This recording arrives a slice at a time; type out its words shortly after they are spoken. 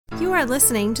You are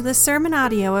listening to the sermon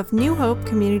audio of New Hope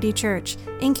Community Church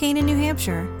in Canaan, New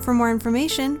Hampshire. For more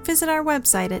information, visit our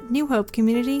website at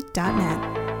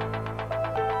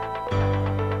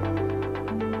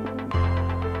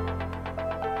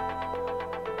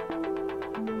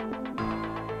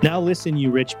newhopecommunity.net. Now listen,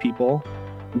 you rich people,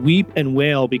 weep and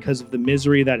wail because of the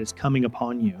misery that is coming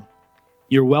upon you.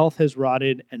 Your wealth has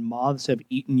rotted, and moths have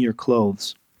eaten your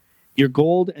clothes. Your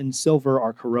gold and silver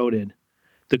are corroded.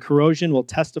 The corrosion will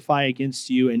testify against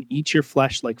you and eat your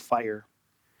flesh like fire.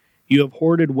 You have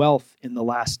hoarded wealth in the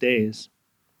last days.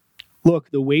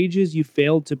 Look, the wages you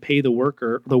failed to pay the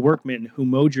workmen who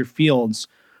mowed your fields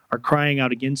are crying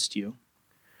out against you.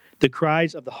 The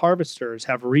cries of the harvesters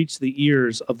have reached the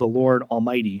ears of the Lord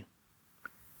Almighty.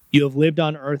 You have lived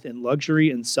on earth in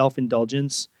luxury and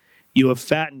self-indulgence. You have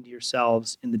fattened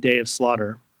yourselves in the day of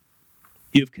slaughter.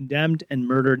 You have condemned and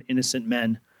murdered innocent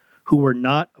men who were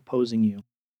not opposing you.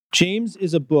 James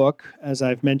is a book, as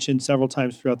I've mentioned several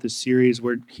times throughout this series,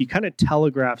 where he kind of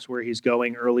telegraphs where he's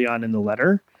going early on in the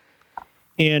letter.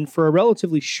 And for a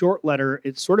relatively short letter,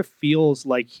 it sort of feels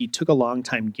like he took a long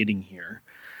time getting here.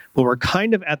 But we're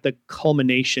kind of at the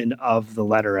culmination of the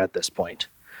letter at this point.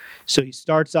 So he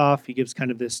starts off, he gives kind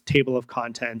of this table of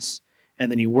contents, and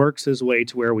then he works his way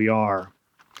to where we are.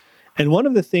 And one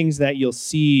of the things that you'll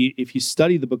see if you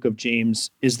study the book of James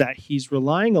is that he's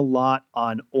relying a lot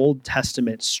on Old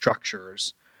Testament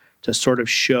structures to sort of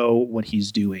show what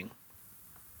he's doing.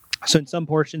 So in some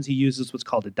portions, he uses what's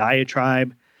called a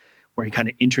diatribe, where he kind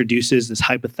of introduces this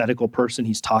hypothetical person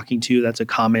he's talking to. That's a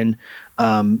common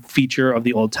feature of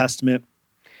the Old Testament.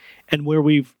 And where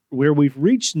we've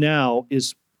reached now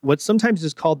is what sometimes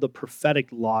is called the prophetic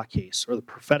law case or the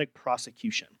prophetic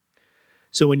prosecution.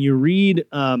 So when you read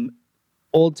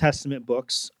Old Testament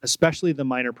books, especially the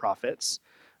minor prophets,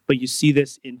 but you see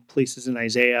this in places in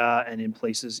Isaiah and in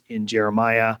places in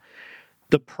Jeremiah,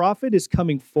 the prophet is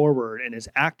coming forward and is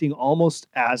acting almost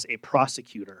as a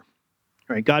prosecutor.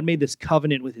 Right? God made this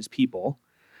covenant with his people,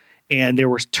 and there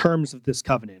were terms of this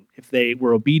covenant. If they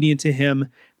were obedient to him,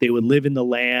 they would live in the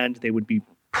land, they would be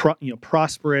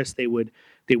prosperous, they would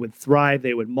thrive,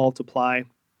 they would multiply.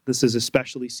 This is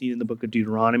especially seen in the book of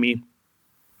Deuteronomy.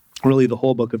 Really, the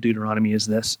whole book of Deuteronomy is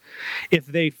this. If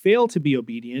they fail to be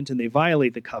obedient and they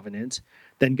violate the covenant,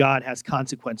 then God has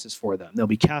consequences for them. They'll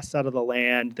be cast out of the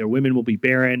land, their women will be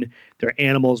barren, their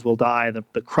animals will die, the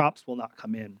crops will not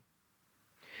come in.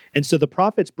 And so the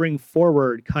prophets bring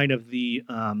forward kind of the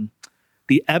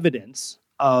evidence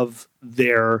of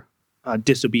their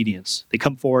disobedience. They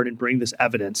come forward and bring this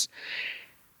evidence.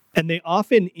 And they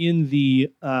often, in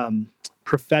the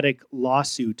prophetic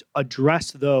lawsuit,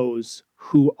 address those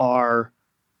who are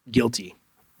guilty.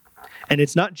 And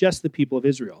it's not just the people of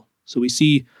Israel. So we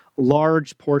see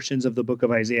large portions of the book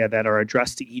of Isaiah that are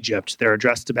addressed to Egypt, they're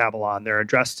addressed to Babylon, they're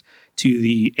addressed to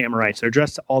the Amorites, they're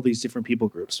addressed to all these different people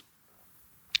groups.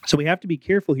 So we have to be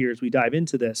careful here as we dive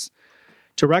into this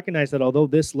to recognize that although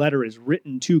this letter is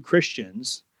written to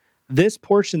Christians, this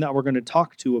portion that we're going to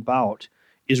talk to about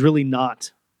is really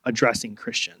not addressing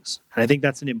Christians. And I think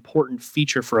that's an important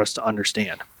feature for us to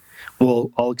understand.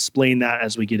 I'll explain that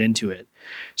as we get into it.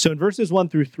 So in verses 1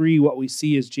 through 3, what we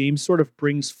see is James sort of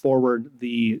brings forward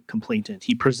the complainant.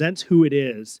 He presents who it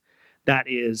is that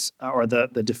is, or the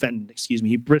defendant,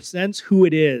 he presents who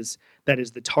it is that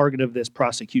is the target of this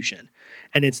prosecution.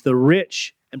 And it's the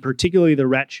rich, and particularly the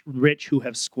rich who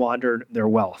have squandered their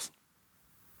wealth.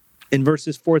 In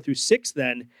verses 4 through 6,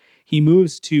 then, he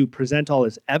moves to present all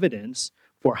his evidence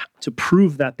to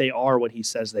prove that they are what he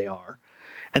says they are.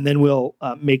 And then we'll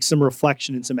make some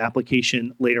reflection and some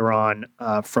application later on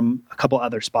from a couple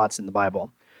other spots in the Bible.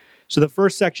 So the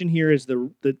first section here is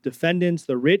the defendants,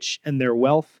 the rich and their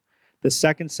wealth. The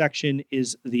second section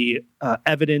is the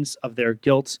evidence of their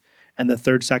guilt. And the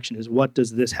third section is, what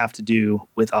does this have to do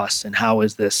with us? And how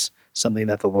is this something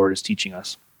that the Lord is teaching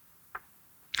us?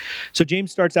 So James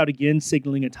starts out again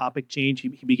signaling a topic change.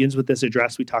 He begins with this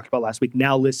address we talked about last week.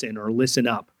 Now listen, or listen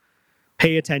up.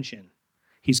 Pay attention.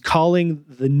 He's calling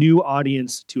the new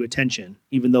audience to attention,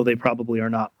 even though they probably are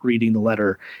not reading the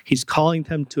letter. He's calling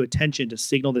them to attention to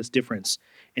signal this difference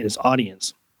in his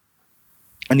audience.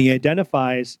 And he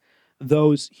identifies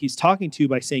those he's talking to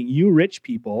by saying, you rich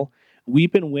people,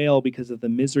 weep and wail because of the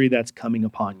misery that's coming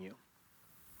upon you.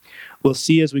 We'll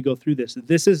see as we go through this.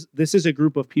 This is a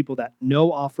group of people that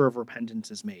no offer of repentance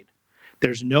is made.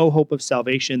 There's no hope of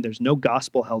salvation. There's no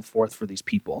gospel held forth for these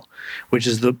people, which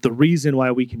is the reason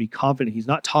why we can be confident he's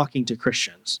not talking to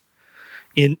Christians.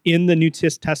 In the New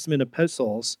Testament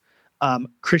epistles,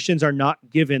 Christians are not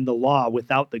given the law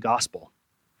without the gospel.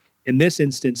 In this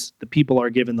instance, the people are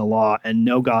given the law and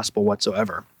no gospel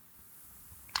whatsoever.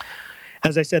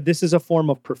 As I said, this is a form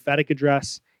of prophetic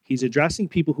address. He's addressing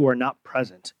people who are not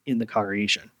present in the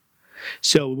congregation.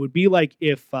 So it would be like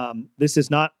if this is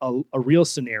not a real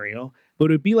scenario, but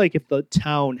it would be like if the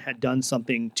town had done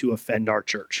something to offend our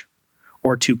church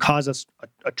or to cause us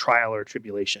a trial or a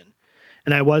tribulation.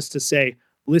 And I was to say,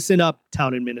 listen up,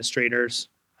 town administrators.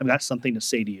 I've got something to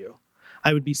say to you.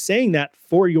 I would be saying that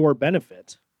for your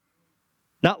benefit,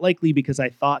 not likely because I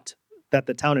thought that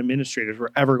the town administrators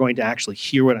were ever going to actually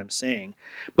hear what I'm saying,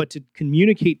 but to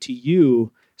communicate to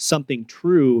you something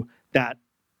true that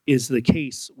is the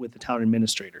case with the town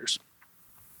administrators.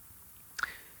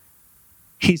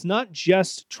 He's not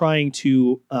just trying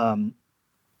to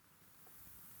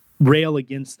rail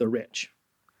against the rich.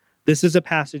 This is a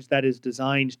passage that is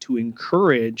designed to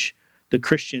encourage the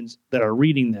Christians that are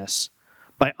reading this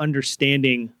by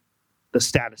understanding the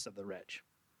status of the rich.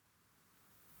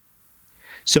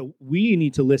 So we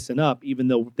need to listen up, even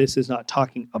though this is not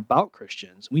talking about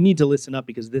Christians. We need to listen up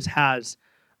because this has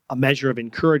a measure of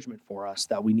encouragement for us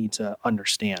that we need to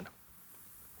understand.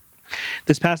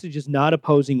 This passage is not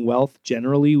opposing wealth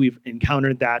generally. We've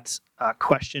encountered that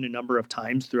question a number of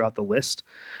times throughout the list,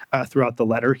 throughout the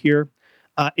letter here.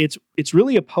 It's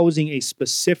really opposing a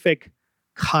specific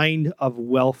kind of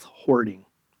wealth hoarding.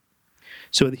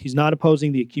 So he's not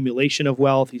opposing the accumulation of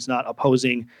wealth. He's not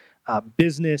opposing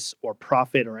business or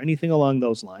profit or anything along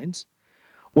those lines.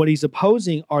 What he's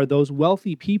opposing are those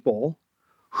wealthy people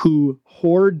who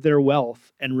hoard their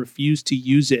wealth and refuse to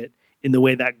use it in the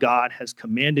way that God has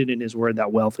commanded in his word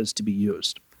that wealth is to be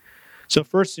used. So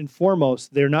first and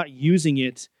foremost, they're not using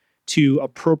it to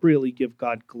appropriately give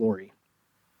God glory.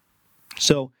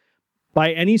 So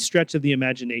by any stretch of the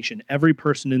imagination, every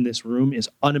person in this room is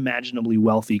unimaginably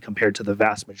wealthy compared to the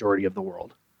vast majority of the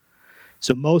world.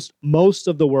 So most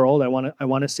of the world, I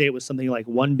want to say it was something like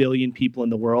 1 billion people in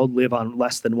the world live on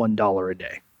less than $1 a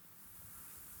day.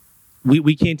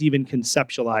 We can't even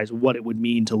conceptualize what it would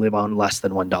mean to live on less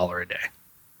than $1 a day.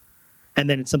 And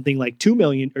then it's something like 2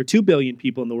 billion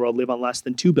people in the world live on less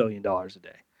than $2 billion a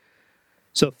day.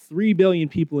 So 3 billion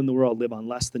people in the world live on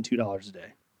less than $2 a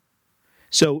day.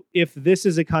 So if this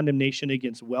is a condemnation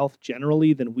against wealth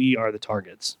generally, then we are the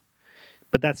targets.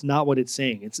 But that's not what it's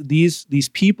saying. It's these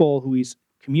people who he's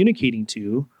communicating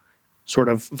to, sort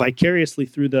of vicariously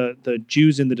through the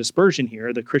Jews in the dispersion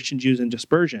here, the Christian Jews in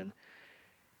dispersion.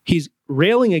 He's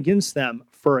railing against them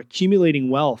for accumulating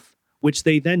wealth, which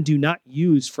they then do not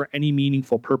use for any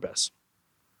meaningful purpose.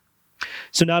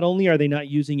 So not only are they not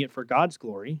using it for God's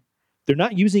glory, they're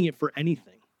not using it for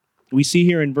anything. We see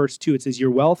here in verse 2, it says,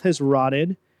 "Your wealth has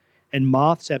rotted, and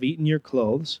moths have eaten your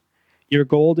clothes. Your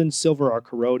gold and silver are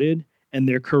corroded, and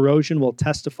their corrosion will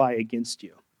testify against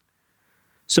you."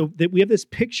 So that we have this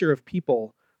picture of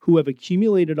people who have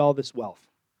accumulated all this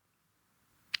wealth.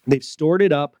 They've stored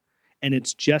it up, and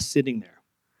it's just sitting there.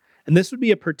 And this would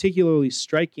be a particularly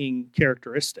striking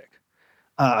characteristic,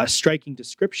 a striking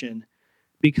description,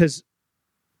 because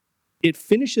it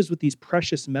finishes with these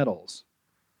precious metals.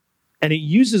 And it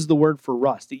uses the word for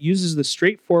rust. It uses the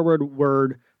straightforward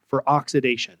word for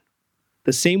oxidation.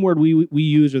 The same word we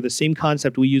use, or the same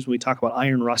concept we use when we talk about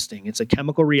iron rusting. It's a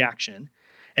chemical reaction.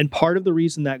 And part of the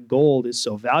reason that gold is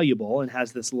so valuable and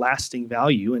has this lasting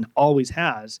value and always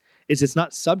has is it's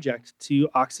not subject to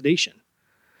oxidation.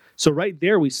 So right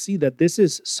there we see that this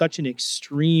is such an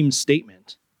extreme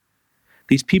statement.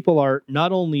 These people are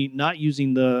not only not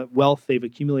using the wealth they've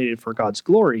accumulated for God's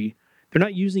glory, they're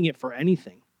not using it for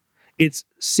anything. It's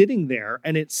sitting there,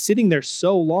 and it's sitting there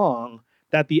so long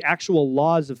that the actual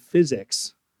laws of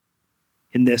physics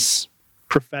in this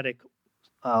prophetic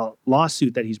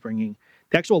lawsuit that he's bringing,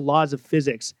 the actual laws of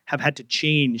physics have had to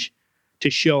change to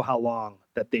show how long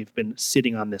that they've been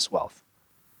sitting on this wealth.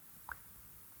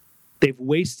 They've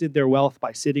wasted their wealth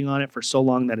by sitting on it for so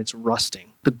long that it's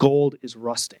rusting. The gold is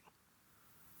rusting.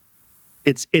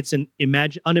 It's an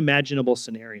unimaginable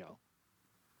scenario.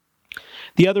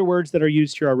 The other words that are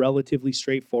used here are relatively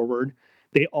straightforward.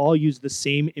 They all use the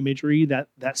same imagery that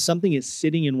something is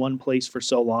sitting in one place for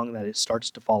so long that it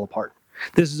starts to fall apart.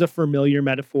 This is a familiar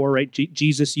metaphor, right?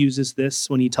 Jesus uses this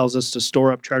when he tells us to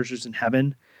store up treasures in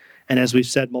heaven. And as we've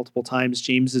said multiple times,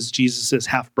 James is Jesus'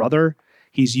 half-brother.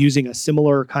 He's using a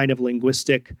similar kind of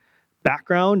linguistic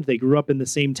background. They grew up in the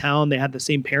same town. They had the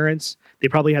same parents. They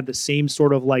probably had the same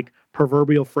sort of like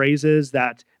proverbial phrases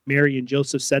that Mary and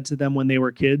Joseph said to them when they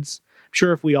were kids. I'm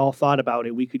sure if we all thought about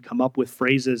it, we could come up with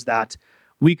phrases that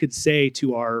we could say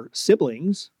to our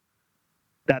siblings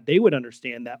that they would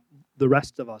understand that the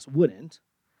rest of us wouldn't.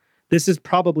 This is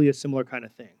probably a similar kind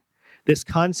of thing. This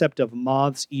concept of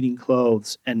moths eating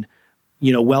clothes and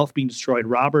wealth being destroyed,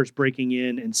 robbers breaking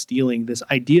in and stealing, this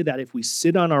idea that if we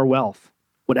sit on our wealth,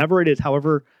 whatever it is,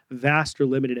 however vast or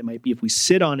limited it might be, if we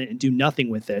sit on it and do nothing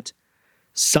with it,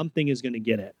 something is going to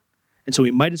get it. And so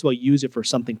we might as well use it for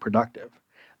something productive.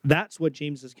 That's what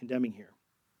James is condemning here.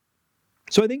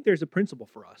 So I think there's a principle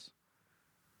for us,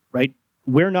 right?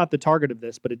 We're not the target of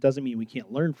this, but it doesn't mean we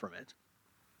can't learn from it.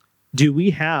 Do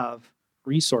we have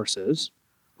resources,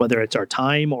 whether it's our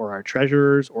time or our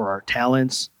treasures or our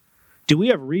talents? Do we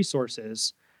have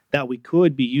resources that we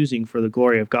could be using for the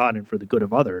glory of God and for the good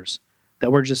of others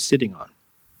that we're just sitting on?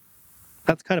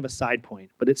 That's kind of a side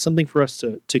point, but it's something for us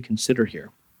to consider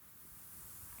here.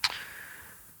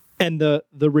 And the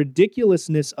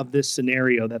ridiculousness of this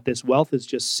scenario, that this wealth is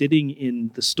just sitting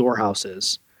in the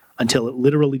storehouses until it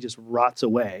literally just rots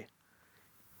away,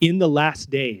 in the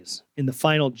last days, in the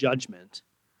final judgment,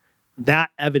 that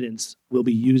evidence will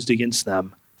be used against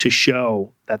them to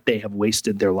show that they have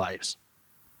wasted their lives.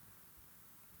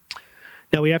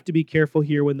 Now, we have to be careful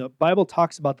here. When the Bible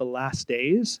talks about the last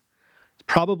days, it's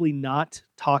probably not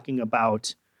talking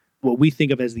about what we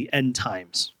think of as the end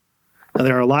times. Now,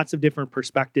 there are lots of different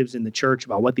perspectives in the church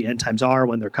about what the end times are,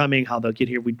 when they're coming, how they'll get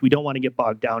here. We don't want to get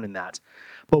bogged down in that.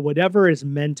 But whatever is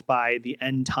meant by the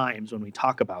end times when we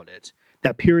talk about it,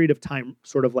 that period of time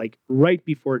sort of like right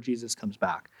before Jesus comes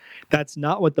back, that's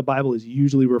not what the Bible is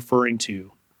usually referring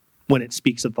to when it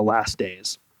speaks of the last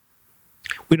days.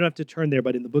 We don't have to turn there,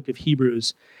 but in the book of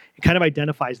Hebrews, it kind of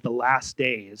identifies the last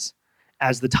days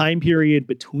as the time period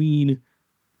between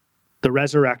the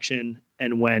resurrection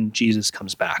and when Jesus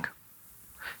comes back.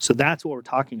 So that's what we're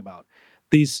talking about.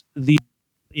 These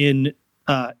in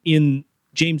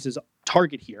James's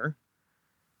target here,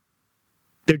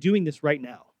 they're doing this right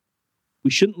now.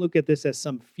 We shouldn't look at this as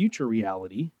some future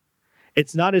reality.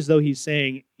 It's not as though he's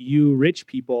saying, you rich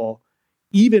people,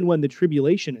 even when the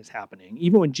tribulation is happening,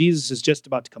 even when Jesus is just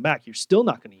about to come back, you're still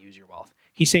not going to use your wealth.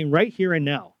 He's saying right here and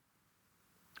now.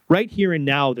 Right here and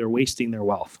now, they're wasting their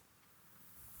wealth.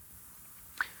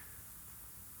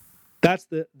 That's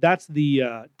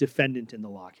the defendant in the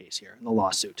law case here, in the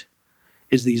lawsuit,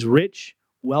 is these rich,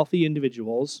 wealthy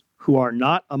individuals who are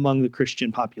not among the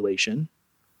Christian population,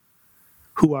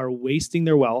 who are wasting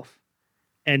their wealth,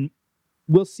 and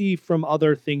we'll see from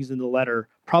other things in the letter,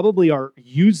 probably are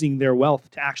using their wealth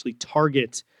to actually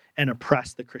target and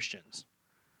oppress the Christians.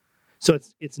 So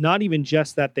it's not even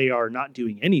just that they are not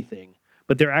doing anything,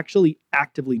 but they're actually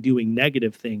actively doing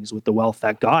negative things with the wealth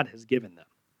that God has given them.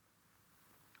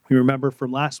 We remember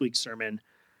from last week's sermon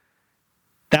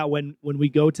that when we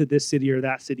go to this city or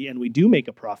that city and we do make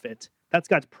a profit, that's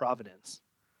God's providence.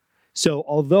 So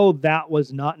although that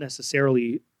was not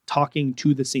necessarily talking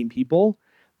to the same people,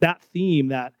 that theme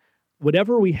that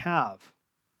whatever we have,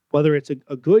 whether it's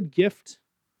a good gift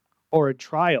or a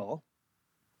trial,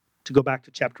 to go back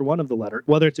to chapter 1 of the letter,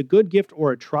 whether it's a good gift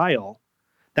or a trial,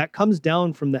 that comes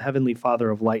down from the heavenly Father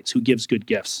of lights who gives good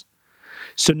gifts.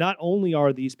 So not only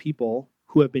are these people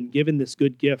who have been given this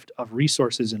good gift of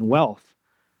resources and wealth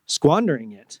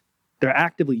squandering it, they're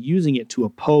actively using it to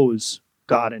oppose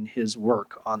God and his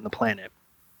work on the planet.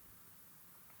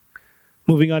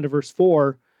 Moving on to verse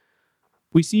 4,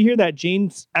 we see here that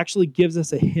James actually gives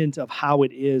us a hint of how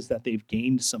it is that they've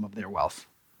gained some of their wealth.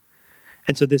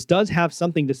 And so this does have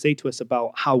something to say to us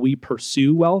about how we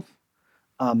pursue wealth.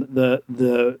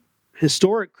 The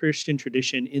historic Christian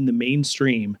tradition in the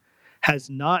mainstream has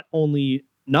not only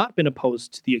not been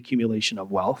opposed to the accumulation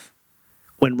of wealth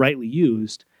when rightly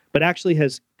used, but actually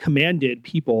has commanded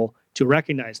people to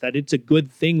recognize that it's a good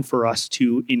thing for us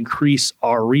to increase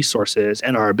our resources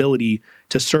and our ability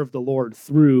to serve the Lord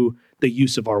through the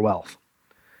use of our wealth.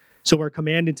 So we're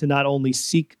commanded to not only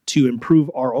seek to improve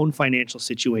our own financial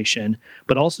situation,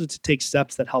 but also to take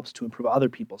steps that helps to improve other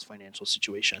people's financial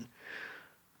situation.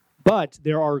 But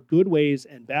there are good ways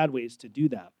and bad ways to do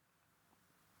that.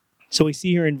 So we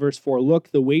see here in verse 4,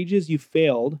 look, the wages you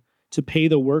failed to pay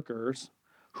the workers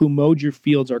who mowed your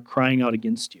fields are crying out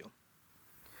against you.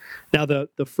 Now, the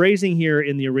phrasing here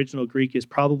in the original Greek is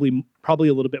probably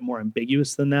a little bit more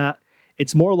ambiguous than that.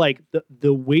 It's more like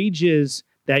the wages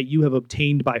that you have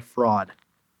obtained by fraud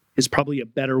is probably a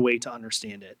better way to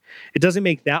understand it. It doesn't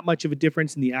make that much of a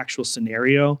difference in the actual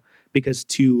scenario, because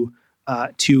to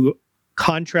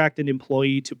contract an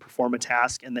employee to perform a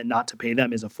task and then not to pay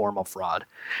them is a form of fraud.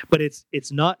 But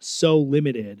it's not so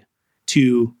limited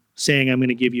to saying I'm going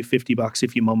to give you $50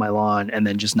 if you mow my lawn and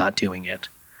then just not doing it.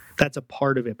 That's a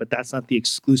part of it, but that's not the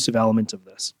exclusive element of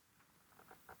this.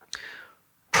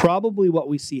 Probably what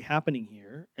we see happening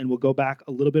here, and we'll go back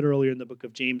a little bit earlier in the book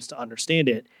of James to understand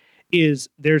it, is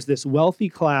there's this wealthy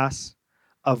class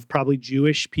of probably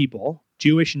Jewish people,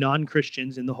 Jewish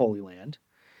non-Christians in the Holy Land.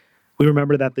 We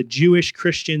remember that the Jewish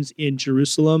Christians in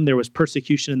Jerusalem, there was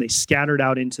persecution and they scattered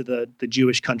out into the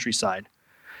Jewish countryside.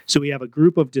 So we have a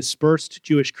group of dispersed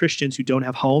Jewish Christians who don't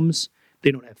have homes,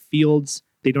 they don't have fields,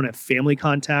 they don't have family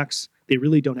contacts, they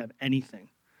really don't have anything.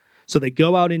 So they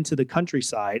go out into the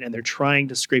countryside and they're trying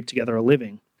to scrape together a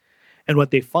living. And what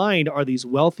they find are these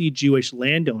wealthy Jewish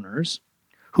landowners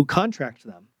who contract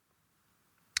them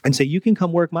and say, you can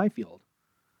come work my field.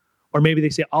 Or maybe they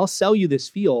say, I'll sell you this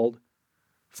field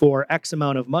for X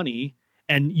amount of money,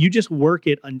 and you just work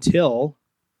it until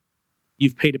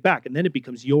you've paid it back, and then it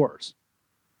becomes yours.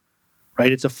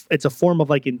 Right? It's a form of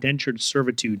like indentured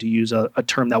servitude, to use a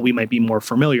term that we might be more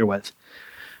familiar with.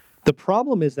 The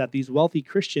problem is that these wealthy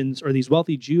Christians or these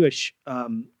wealthy Jewish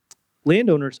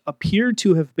landowners appear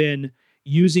to have been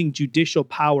using judicial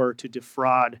power to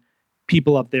defraud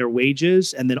people of their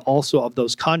wages and then also of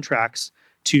those contracts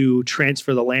to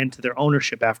transfer the land to their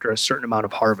ownership after a certain amount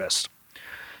of harvest.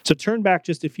 So turn back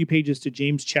just a few pages to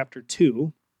James chapter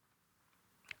 2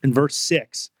 and verse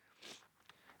 6.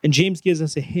 And James gives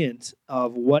us a hint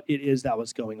of what it is that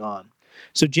was going on.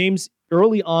 So James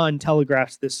early on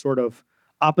telegraphs this sort of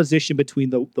opposition between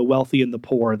the wealthy and the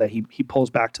poor that he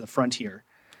pulls back to the front here.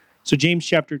 So James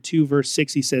chapter 2, verse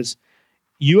 6, he says,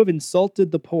 you have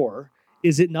insulted the poor.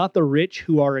 Is it not the rich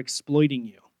who are exploiting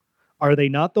you? Are they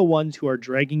not the ones who are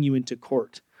dragging you into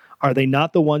court? Are they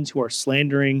not the ones who are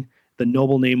slandering the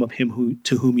noble name of him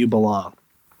to whom you belong?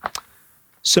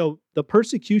 So the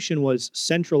persecution was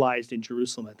centralized in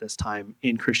Jerusalem at this time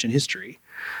in Christian history.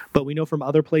 But we know from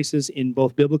other places in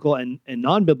both biblical and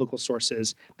non-biblical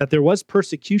sources that there was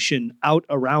persecution out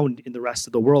around in the rest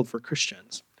of the world for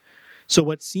Christians. So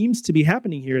what seems to be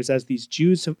happening here is as these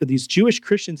Jewish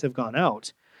Christians have gone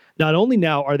out, not only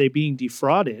now are they being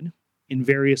defrauded in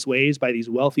various ways by these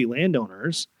wealthy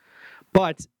landowners,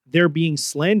 but they're being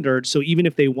slandered. So even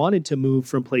if they wanted to move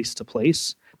from place to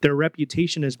place, their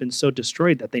reputation has been so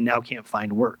destroyed that they now can't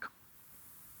find work.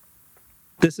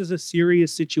 This is a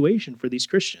serious situation for these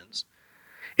Christians.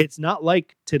 It's not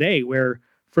like today where,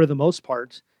 for the most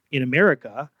part, in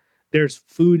America, there's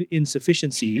food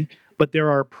insufficiency, but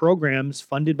there are programs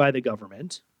funded by the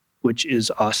government, which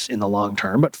is us in the long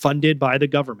term, but funded by the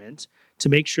government to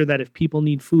make sure that if people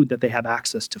need food, that they have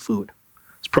access to food.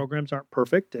 These programs aren't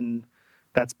perfect, and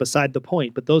that's beside the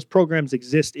point, but those programs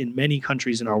exist in many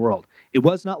countries in our world. It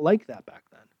was not like that back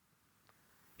then.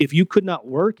 If you could not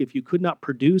work, if you could not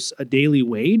produce a daily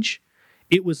wage,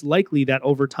 it was likely that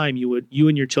over time you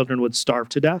and your children would starve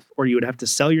to death, or you would have to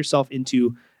sell yourself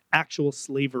into actual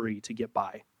slavery to get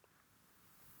by.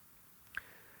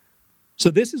 So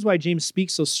this is why James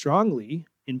speaks so strongly,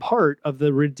 in part, of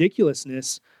the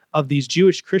ridiculousness of these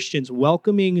Jewish Christians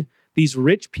welcoming these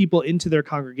rich people into their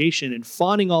congregation and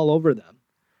fawning all over them,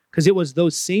 because it was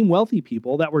those same wealthy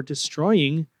people that were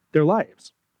destroying their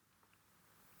lives.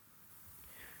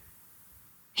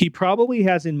 He probably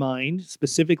has in mind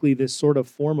specifically this sort of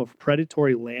form of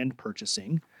predatory land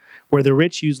purchasing, where the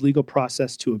rich use legal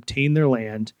process to obtain their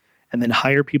land and then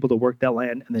hire people to work that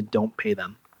land and then don't pay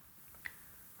them.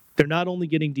 They're not only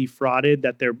getting defrauded,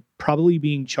 that they're probably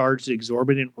being charged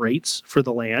exorbitant rates for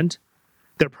the land.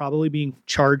 They're probably being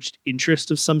charged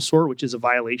interest of some sort, which is a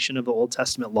violation of the Old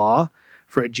Testament law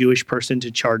for a Jewish person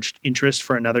to charge interest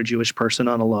for another Jewish person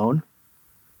on a loan.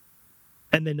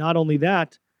 And then not only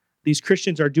that, these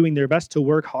Christians are doing their best to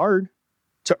work hard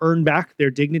to earn back their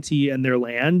dignity and their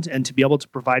land and to be able to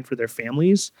provide for their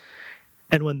families.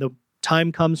 And when the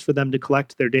time comes for them to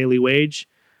collect their daily wage,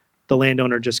 the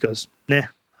landowner just goes, nah,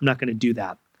 I'm not going to do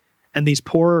that. And these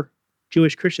poor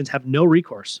Jewish Christians have no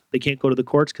recourse. They can't go to the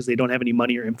courts because they don't have any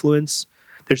money or influence.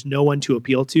 There's no one to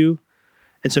appeal to.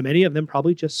 And so many of them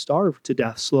probably just starve to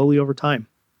death slowly over time.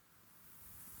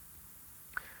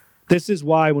 This is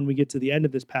why when we get to the end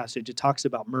of this passage, it talks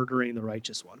about murdering the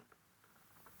righteous one.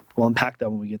 We'll unpack that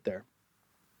when we get there.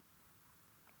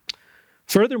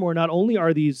 Furthermore, not only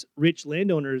are these rich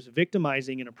landowners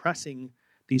victimizing and oppressing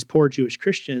these poor Jewish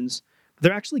Christians, but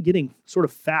they're actually getting sort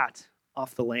of fat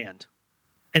off the land.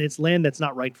 And it's land that's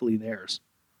not rightfully theirs.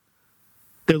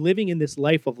 They're living in this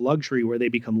life of luxury where they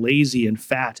become lazy and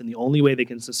fat, and the only way they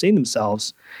can sustain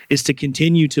themselves is to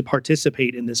continue to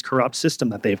participate in this corrupt system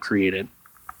that they've created.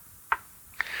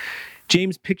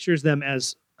 James pictures them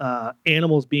as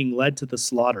animals being led to the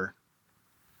slaughter.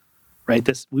 Right?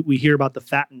 We hear about the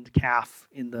fattened calf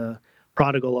in the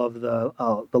prodigal of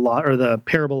the law, or the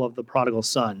parable of the prodigal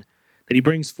son, that he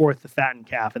brings forth the fattened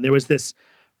calf. And there was this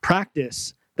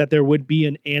practice that there would be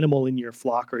an animal in your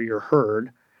flock or your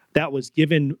herd that was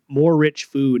given more rich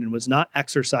food and was not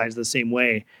exercised the same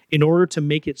way in order to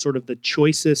make it sort of the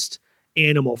choicest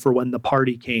animal for when the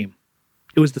party came.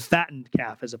 It was the fattened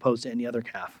calf as opposed to any other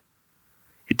calf.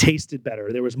 It tasted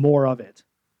better. There was more of it.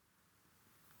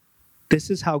 This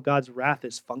is how God's wrath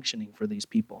is functioning for these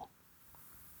people.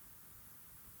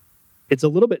 It's a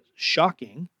little bit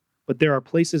shocking, but there are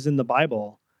places in the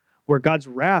Bible where God's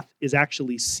wrath is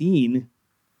actually seen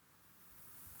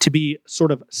to be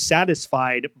sort of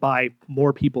satisfied by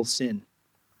more people's sin.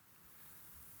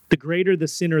 The greater the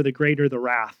sinner, the greater the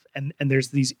wrath. And there's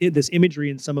this imagery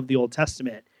in some of the Old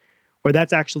Testament where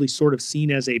that's actually sort of seen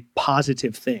as a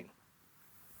positive thing.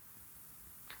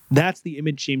 That's the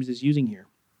image James is using here.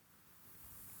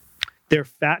 They're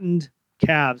fattened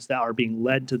calves that are being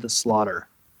led to the slaughter,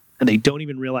 and they don't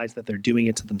even realize that they're doing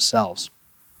it to themselves.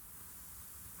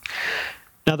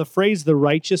 Now, the phrase "the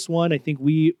righteous one," I think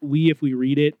we if we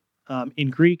read it in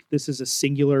Greek, this is a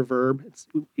singular verb.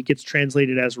 It gets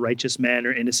translated as righteous men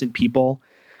or innocent people.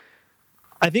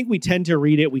 I think we tend to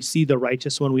read it, we see the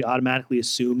righteous one, we automatically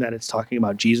assume that it's talking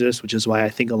about Jesus, which is why I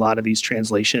think a lot of these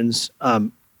translations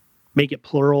make it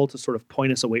plural to sort of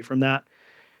point us away from that.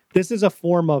 This is a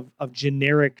form of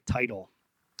generic title.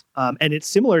 And it's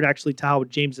similar to actually to how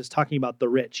James is talking about the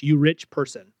rich, you rich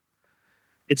person.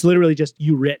 It's literally just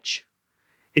you rich.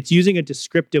 It's using a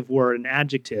descriptive word, an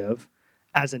adjective,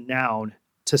 as a noun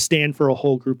to stand for a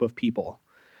whole group of people.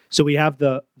 So we have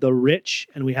the rich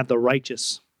and we have the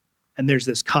righteous, and there's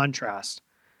this contrast.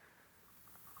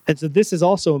 And so this is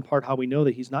also in part how we know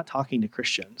that he's not talking to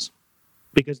Christians,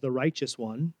 because the righteous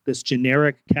one, this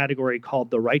generic category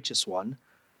called the righteous one,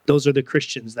 those are the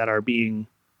Christians that are being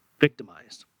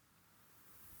victimized.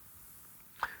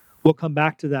 We'll come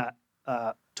back to that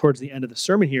towards the end of the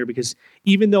sermon here, because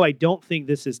even though I don't think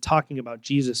this is talking about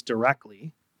Jesus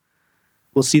directly,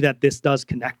 we'll see that this does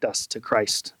connect us to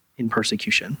Christ in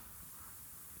persecution.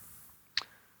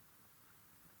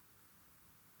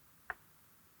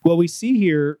 What we see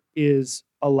here is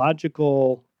a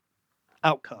logical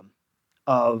outcome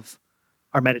of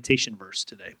our meditation verse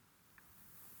today.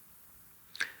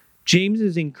 James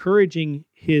is encouraging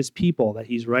his people that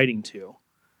he's writing to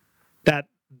that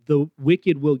the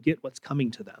wicked will get what's coming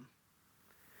to them.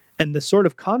 And the sort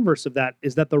of converse of that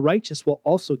is that the righteous will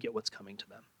also get what's coming to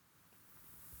them.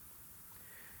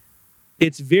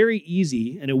 It's very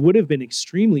easy, and it would have been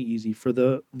extremely easy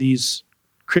for these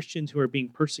Christians who are being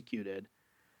persecuted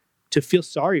to feel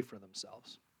sorry for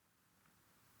themselves,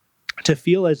 to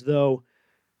feel as though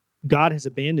God has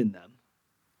abandoned them.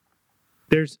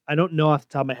 I don't know off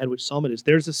the top of my head which psalm it is.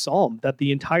 There's a psalm that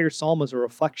the entire psalm is a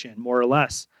reflection, more or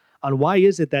less, on why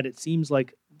is it that it seems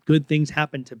like good things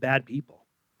happen to bad people.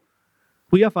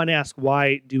 We often ask,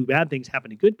 why do bad things happen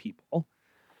to good people?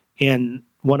 And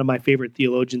one of my favorite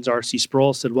theologians, R.C.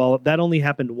 Sproul, said, well, that only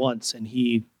happened once, and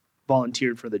he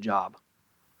volunteered for the job.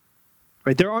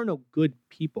 Right? There are no good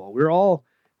people. We're all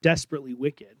desperately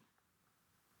wicked.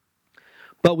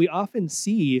 But we often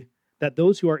see that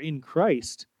those who are in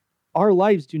Christ, our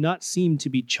lives do not seem to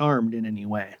be charmed in any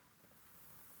way.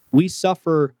 We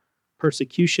suffer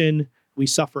persecution, we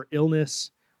suffer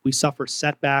illness, we suffer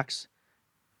setbacks.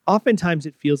 Oftentimes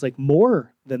it feels like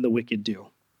more than the wicked do.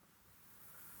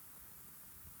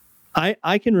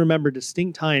 I can remember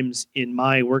distinct times in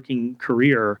my working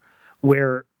career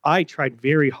where I tried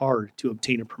very hard to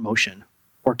obtain a promotion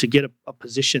or to get a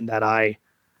position that I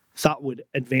thought would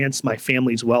advance my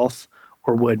family's wealth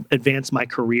or would advance my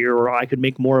career, or I could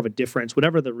make more of a difference,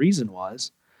 whatever the reason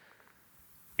was.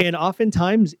 And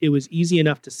oftentimes it was easy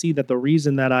enough to see that the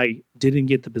reason that I didn't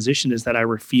get the position is that I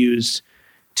refused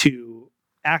to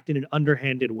act in an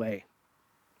underhanded way.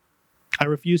 I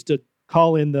refused to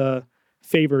call in the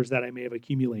favors that I may have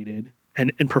accumulated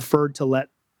and preferred to let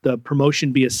the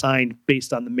promotion be assigned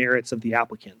based on the merits of the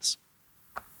applicants.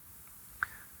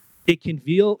 It can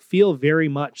feel very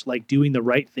much like doing the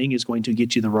right thing is going to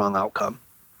get you the wrong outcome.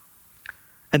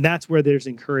 And that's where there's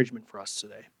encouragement for us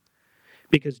today.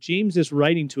 Because James is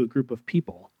writing to a group of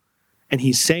people, and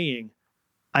he's saying,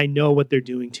 I know what they're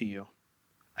doing to you.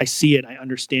 I see it, I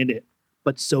understand it,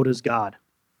 but so does God.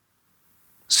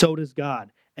 So does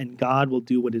God, and God will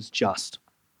do what is just.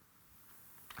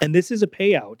 And this is a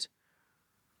payout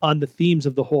on the themes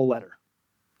of the whole letter.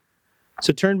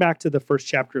 So turn back to the first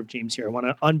chapter of James here. I want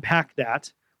to unpack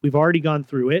that. We've already gone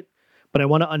through it, but I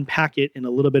want to unpack it in a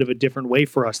little bit of a different way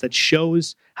for us that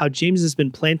shows how James has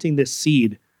been planting this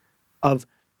seed of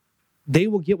they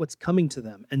will get what's coming to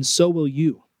them, and so will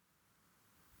you.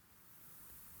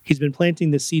 He's been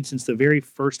planting this seed since the very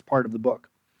first part of the book.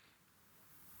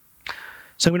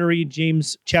 So I'm going to read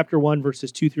James chapter 1,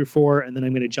 verses 2 through 4, and then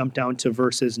I'm going to jump down to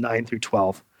verses 9 through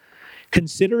 12.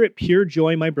 Consider it pure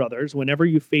joy, my brothers, whenever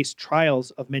you face trials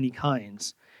of many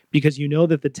kinds, because you know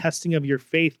that the testing of your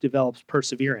faith develops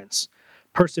perseverance.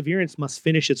 Perseverance must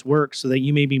finish its work so that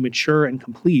you may be mature and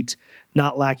complete,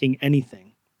 not lacking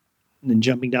anything. And then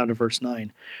jumping down to verse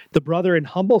 9. The brother in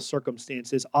humble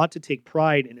circumstances ought to take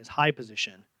pride in his high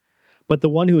position, but the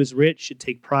one who is rich should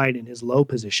take pride in his low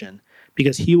position,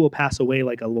 because he will pass away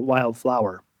like a wild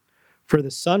flower. For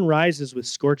the sun rises with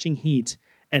scorching heat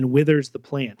and withers the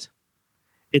plant.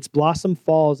 Its blossom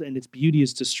falls and its beauty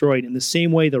is destroyed. In the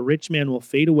same way, the rich man will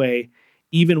fade away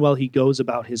even while he goes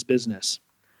about his business.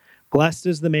 Blessed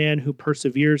is the man who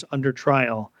perseveres under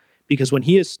trial, because when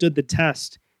he has stood the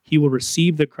test, he will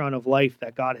receive the crown of life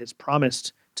that God has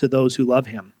promised to those who love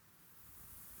him.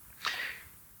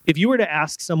 If you were to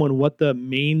ask someone what the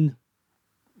main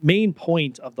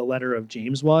point of the letter of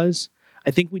James was,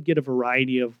 I think we'd get a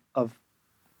variety of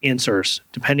answers,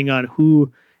 depending on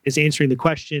who is answering the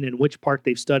question and which part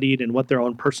they've studied and what their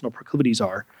own personal proclivities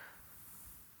are.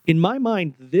 In my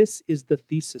mind, this is the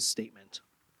thesis statement.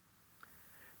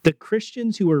 The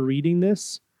Christians who were reading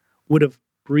this would have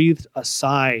breathed a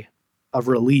sigh of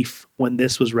relief when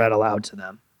this was read aloud to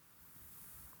them.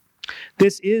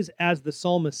 This is, as the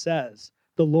psalmist says,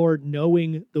 the Lord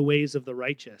knowing the ways of the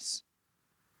righteous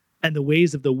and the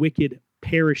ways of the wicked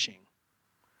perishing.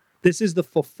 This is the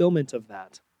fulfillment of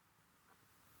that.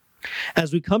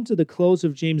 As we come to the close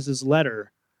of James's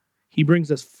letter, he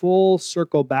brings us full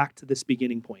circle back to this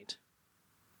beginning point.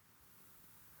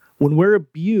 When we're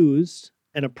abused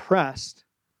and oppressed,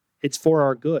 it's for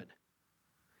our good.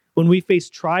 When we face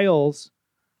trials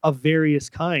of various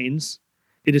kinds,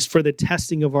 it is for the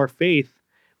testing of our faith,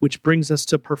 which brings us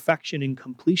to perfection and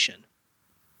completion.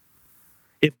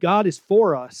 If God is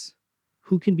for us,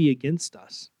 who can be against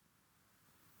us?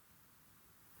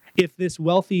 If this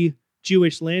wealthy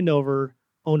Jewish landowner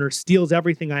steals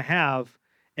everything I have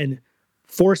and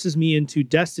forces me into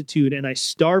destitute and I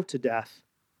starve to death,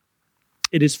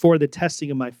 it is for the testing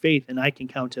of my faith, and I can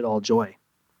count it all joy.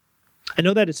 I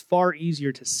know that it's far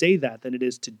easier to say that than it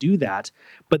is to do that,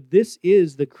 but this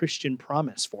is the Christian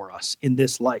promise for us in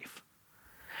this life.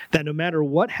 That no matter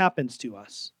what happens to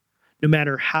us, no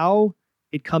matter how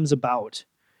it comes about,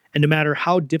 and no matter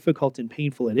how difficult and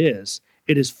painful it is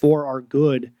for our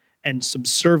good and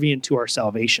subservient to our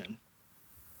salvation.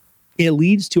 It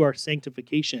leads to our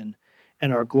sanctification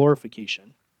and our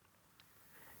glorification.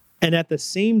 And at the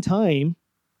same time,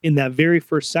 in that very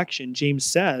first section, James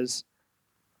says,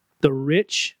 the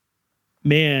rich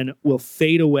man will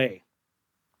fade away,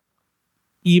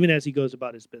 even as he goes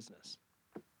about his business.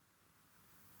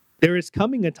 There is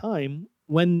coming a time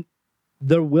when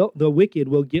the wicked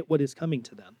will get what is coming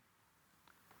to them.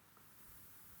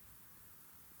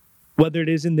 Whether it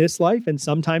is in this life, and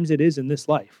sometimes it is in this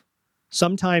life.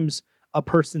 Sometimes a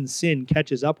person's sin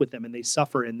catches up with them and they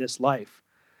suffer in this life.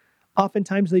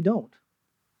 Oftentimes they don't.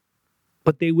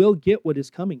 But they will get what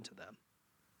is coming to them.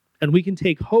 And we can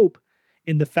take hope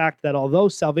in the fact that although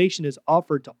salvation is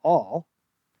offered to all,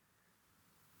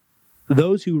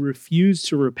 those who refuse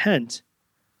to repent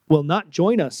will not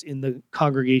join us in the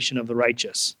congregation of the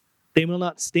righteous. They will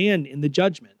not stand in the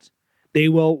judgment. They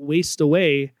will waste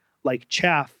away like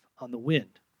chaff on the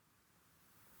wind.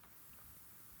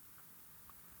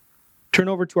 Turn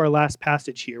over to our last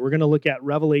passage here. We're going to look at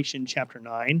Revelation chapter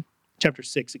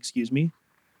 6,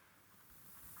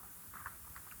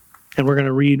 and we're going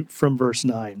to read from verse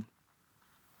 9.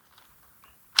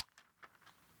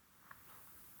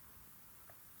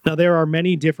 Now, there are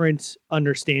many different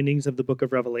understandings of the book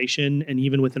of Revelation, and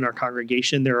even within our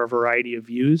congregation, there are a variety of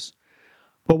views.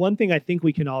 But one thing I think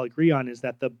we can all agree on is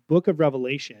that the book of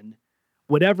Revelation,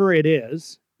 whatever it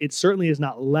is, it certainly is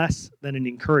not less than an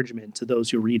encouragement to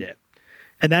those who read it.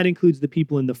 And that includes the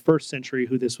people in the first century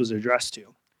who this was addressed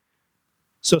to.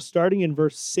 So starting in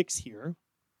verse 6 here,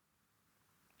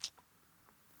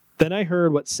 then I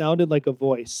heard what sounded like a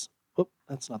voice. Oh,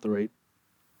 that's not the right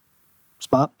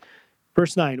spot.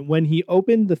 Verse 9, when he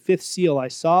opened the fifth seal, I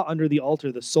saw under the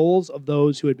altar the souls of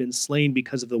those who had been slain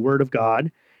because of the word of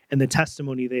God and the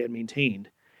testimony they had maintained.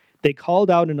 They called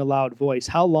out in a loud voice,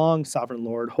 how long, sovereign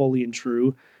Lord, holy and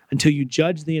true, until you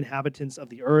judge the inhabitants of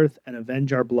the earth and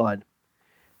avenge our blood?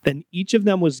 Then each of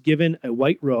them was given a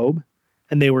white robe,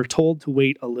 and they were told to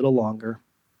wait a little longer,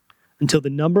 until the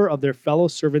number of their fellow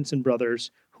servants and brothers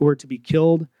who were to be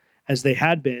killed as they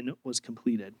had been was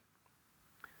completed.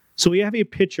 So we have a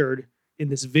pictured in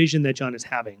this vision that John is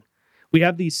having. We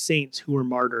have these saints who were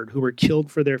martyred, who were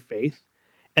killed for their faith,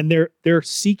 and they're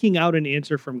seeking out an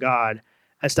answer from God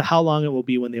as to how long it will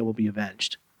be when they will be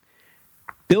avenged.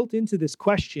 Built into this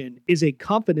question is a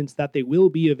confidence that they will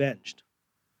be avenged.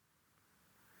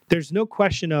 There's no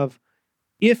question of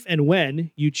if and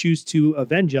when you choose to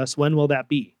avenge us, when will that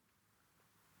be?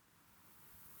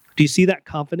 Do you see that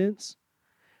confidence?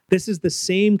 This is the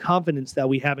same confidence that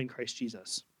we have in Christ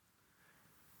Jesus.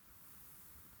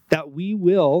 That we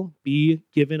will be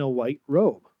given a white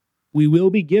robe. We will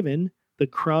be given the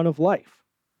crown of life.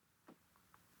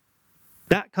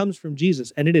 That comes from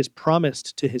Jesus, and it is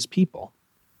promised to his people.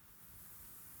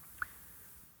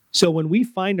 So when we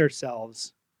find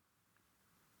ourselves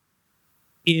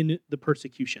in the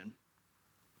persecution,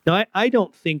 now I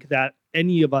don't think that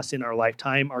any of us in our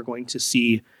lifetime are going to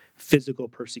see physical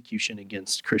persecution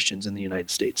against Christians in the United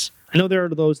States. I know there are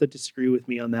those that disagree with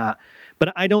me on that,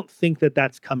 but I don't think that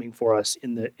that's coming for us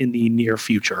in the near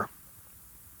future.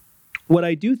 What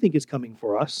I do think is coming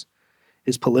for us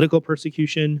is political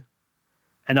persecution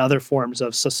and other forms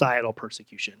of societal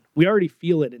persecution. We already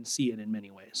feel it and see it in many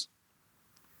ways.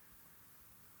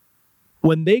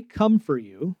 When they come for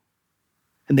you,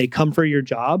 and they come for your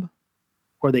job,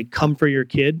 or they come for your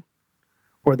kid,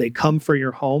 or they come for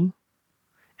your home,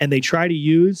 and they try to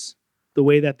use the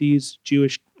way that these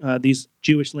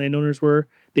Jewish landowners were,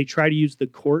 they try to use the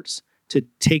courts to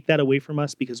take that away from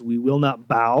us because we will not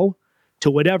bow to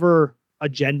whatever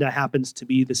agenda happens to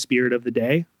be the spirit of the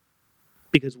day,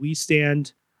 because we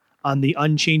stand on the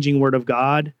unchanging word of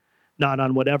God, not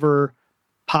on whatever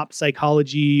pop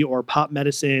psychology or pop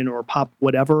medicine or pop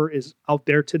whatever is out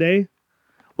there today.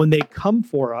 When they come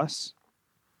for us,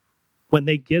 when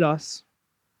they get us,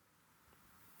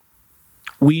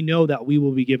 we know that we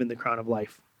will be given the crown of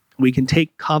life. We can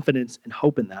take confidence and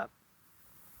hope in that.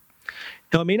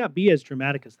 Now, it may not be as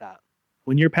dramatic as that.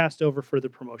 When you're passed over for the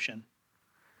promotion,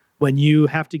 when you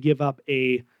have to give up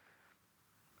a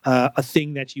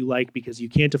thing that you like because you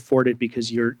can't afford it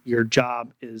because your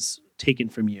job is taken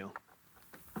from you,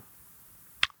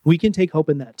 we can take hope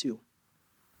in that too.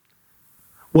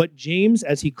 What James,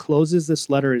 as he closes this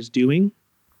letter, is doing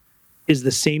is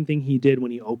the same thing he did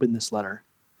when he opened this letter.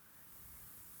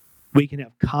 We can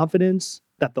have confidence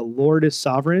that the Lord is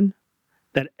sovereign,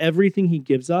 that everything he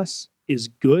gives us is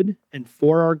good and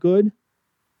for our good,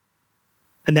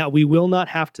 and that we will not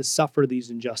have to suffer these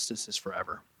injustices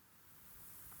forever.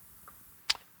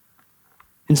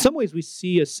 In some ways, we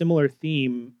see a similar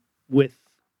theme with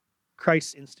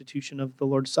Christ's institution of the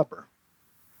Lord's Supper.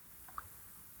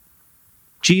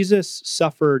 Jesus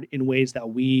suffered in ways that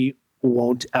we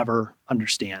won't ever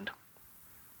understand.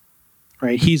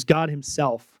 Right? He's God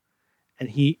himself, and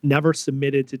he never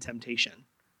submitted to temptation.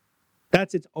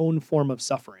 That's its own form of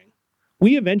suffering.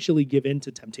 We eventually give in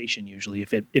to temptation, usually,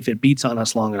 if it beats on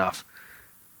us long enough.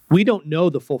 We don't know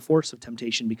the full force of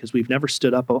temptation because we've never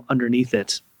stood up underneath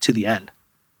it to the end.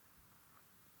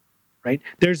 Right?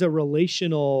 There's a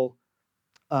relational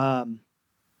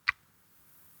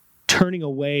turning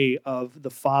away of the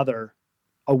Father,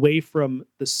 away from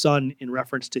the Son in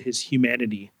reference to his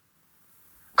humanity.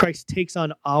 Christ takes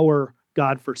on our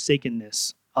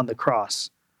God-forsakenness on the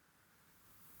cross.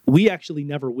 We actually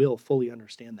never will fully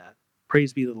understand that.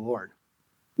 Praise be to the Lord.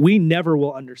 We never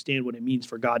will understand what it means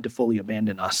for God to fully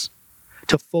abandon us,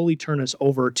 to fully turn us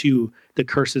over to the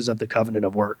curses of the covenant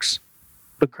of works.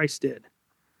 But Christ did.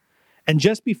 And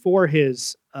just before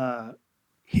his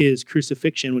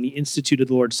crucifixion, when he instituted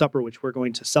the Lord's Supper, which we're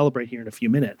going to celebrate here in a few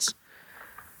minutes,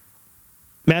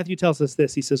 Matthew tells us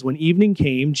this. He says, when evening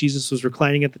came, Jesus was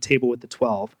reclining at the table with the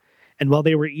 12. And while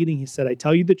they were eating, he said, I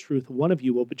tell you the truth, one of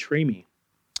you will betray me.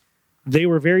 They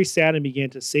were very sad and began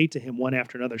to say to him one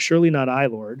after another, surely not I,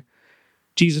 Lord.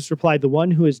 Jesus replied, the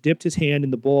one who has dipped his hand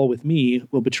in the bowl with me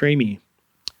will betray me.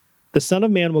 The Son of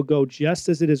Man will go just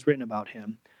as it is written about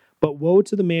him. But woe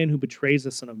to the man who betrays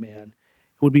the Son of Man.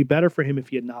 It would be better for him if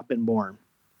he had not been born.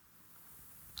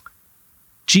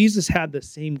 Jesus had the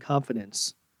same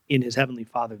confidence in his heavenly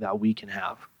Father that we can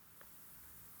have.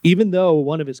 Even though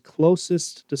one of his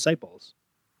closest disciples,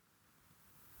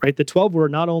 right? The 12 were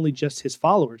not only just his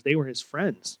followers, they were his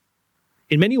friends.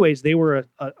 In many ways, they were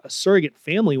a surrogate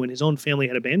family when his own family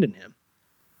had abandoned him.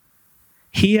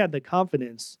 He had the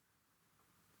confidence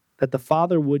that the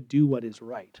Father would do what is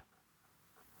right.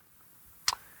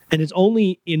 And it's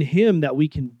only in him that we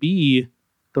can be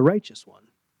the righteous one.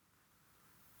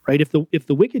 Right? If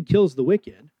the wicked kills the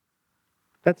wicked,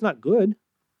 that's not good,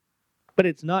 but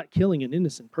it's not killing an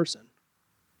innocent person.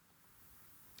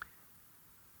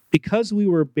 Because we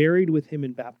were buried with him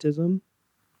in baptism,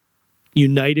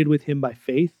 united with him by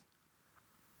faith,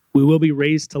 we will be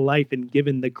raised to life and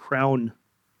given the crown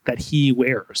that he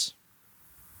wears.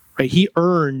 Right? He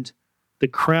earned the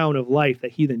crown of life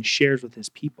that he then shares with his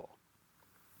people.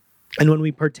 And when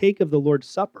we partake of the Lord's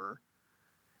Supper,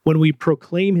 when we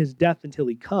proclaim his death until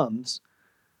he comes,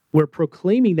 we're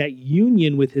proclaiming that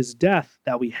union with his death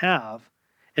that we have,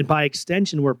 and by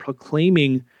extension, we're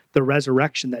proclaiming the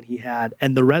resurrection that he had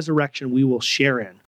and the resurrection we will share in.